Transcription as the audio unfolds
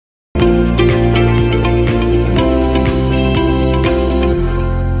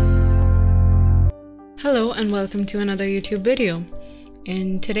and welcome to another YouTube video.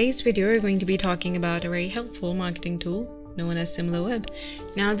 In today's video, we're going to be talking about a very helpful marketing tool known as SimilarWeb.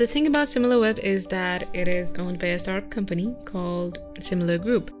 Now, the thing about SimilarWeb is that it is owned by a startup company called Similar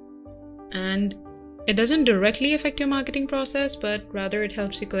Group. And it doesn't directly affect your marketing process, but rather it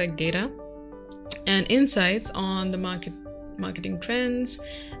helps you collect data and insights on the marketing trends,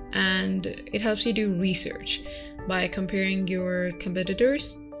 and it helps you do research by comparing your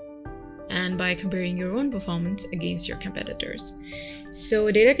competitors and by comparing your own performance against your competitors.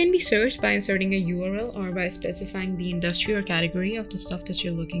 So data can be searched by inserting a URL or by specifying the industry or category of the stuff that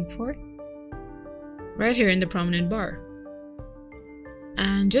you're looking for right here in the prominent bar.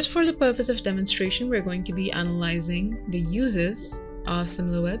 And just for the purpose of demonstration, we're going to be analyzing the uses of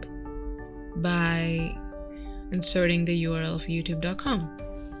SimilarWeb by inserting the URL of youtube.com.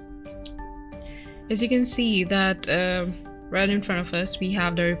 As you can see that right in front of us, we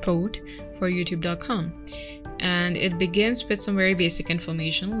have the report for youtube.com, and it begins with some very basic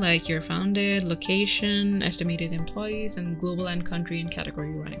information like year founded, location, estimated employees, and global and country and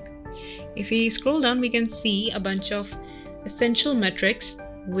category rank. If we scroll down, we can see a bunch of essential metrics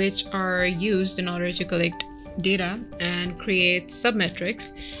which are used in order to collect data and create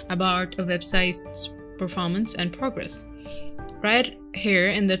sub-metrics about a website's performance and progress. Right here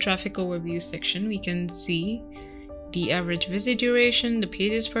in the traffic overview section, we can see the average visit duration, the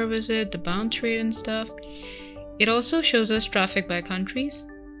pages per visit, the bounce rate and stuff. It also shows us traffic by countries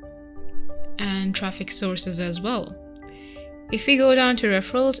and traffic sources as well. If we go down to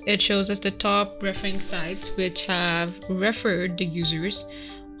referrals, it shows us the top referring sites which have referred the users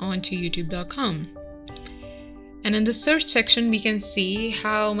onto youtube.com. And in the search section, we can see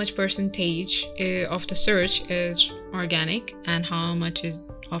how much percentage of the search is organic and how much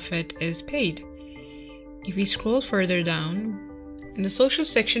of it is paid. If we scroll further down, in the social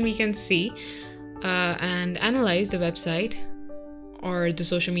section, we can see and analyze the website or the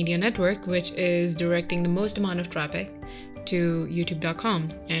social media network which is directing the most amount of traffic to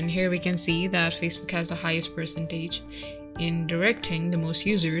youtube.com. And here we can see that Facebook has the highest percentage in directing the most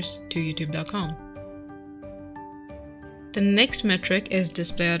users to youtube.com. The next metric is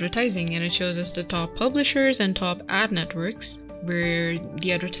display advertising, and it shows us the top publishers and top ad networks where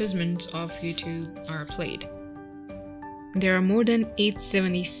the advertisements of YouTube are played. There are more than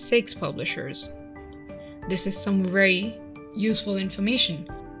 876 publishers. This is some very useful information.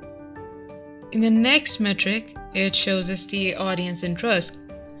 In the next metric, it shows us the audience interest,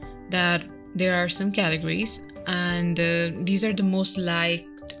 that there are some categories, and these are the most liked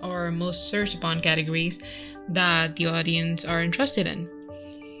or most searched upon categories that the audience are interested in.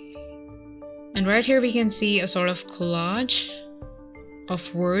 And right here we can see a sort of collage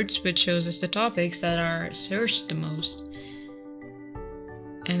of words which shows us the topics that are searched the most.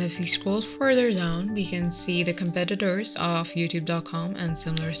 And if we scroll further down, we can see the competitors of youtube.com and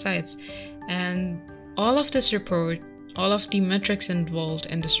similar sites. And all of this report, all of the metrics involved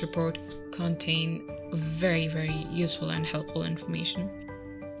in this report contain very, very useful and helpful information.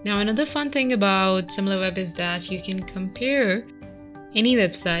 Now, another fun thing about SimilarWeb is that you can compare any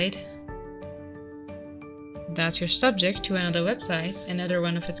website that's your subject to another website, another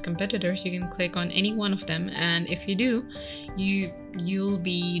one of its competitors. You can click on any one of them, and if you do, you'll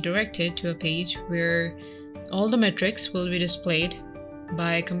be directed to a page where all the metrics will be displayed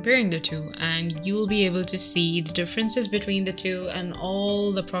by comparing the two, and you will be able to see the differences between the two and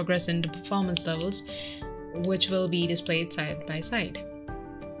all the progress and the performance levels which will be displayed side by side.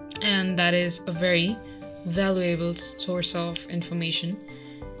 And that is a very valuable source of information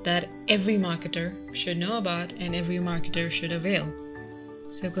that every marketer should know about and every marketer should avail.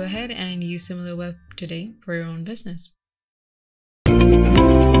 So go ahead and use SimilarWeb today for your own business.